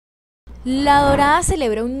La Dorada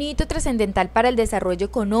celebra un hito trascendental para el desarrollo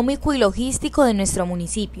económico y logístico de nuestro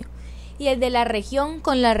municipio y el de la región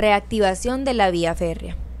con la reactivación de la vía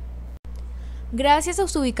férrea. Gracias a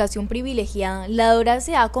su ubicación privilegiada, la Dorada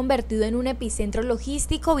se ha convertido en un epicentro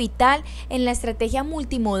logístico vital en la estrategia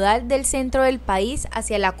multimodal del centro del país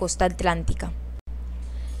hacia la costa atlántica.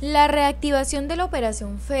 La reactivación de la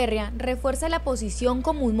operación férrea refuerza la posición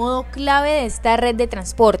como un modo clave de esta red de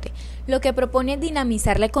transporte, lo que propone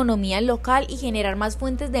dinamizar la economía local y generar más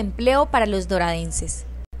fuentes de empleo para los doradenses.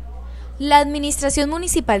 La administración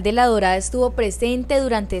municipal de La Dorada estuvo presente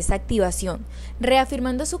durante esta activación,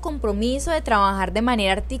 reafirmando su compromiso de trabajar de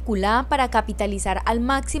manera articulada para capitalizar al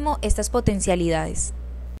máximo estas potencialidades.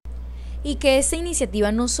 Y que esta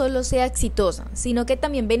iniciativa no solo sea exitosa, sino que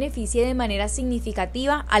también beneficie de manera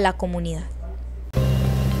significativa a la comunidad.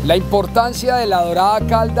 La importancia de la Dorada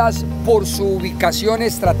Caldas por su ubicación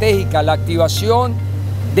estratégica, la activación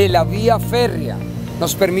de la vía férrea,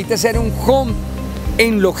 nos permite ser un hub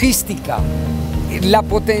en logística. La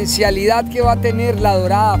potencialidad que va a tener la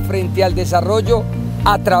Dorada frente al desarrollo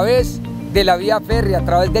a través de la vía férrea, a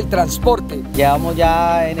través del transporte. Llevamos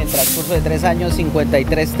ya en el transcurso de 3 años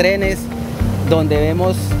 53 trenes, donde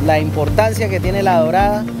vemos la importancia que tiene la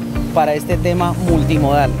Dorada para este tema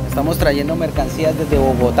multimodal. Estamos trayendo mercancías desde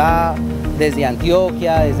Bogotá, desde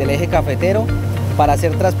Antioquia, desde el eje cafetero, para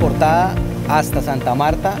ser transportada hasta Santa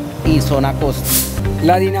Marta y zona costa.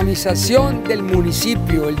 La dinamización del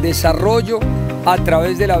municipio, el desarrollo a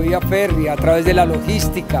través de la vía férrea, a través de la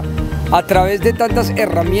logística, a través de tantas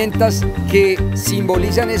herramientas que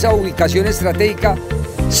simbolizan esa ubicación estratégica,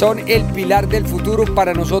 son el pilar del futuro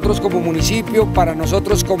para nosotros como municipio, para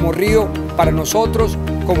nosotros como río, para nosotros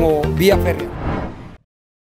como vía férrea.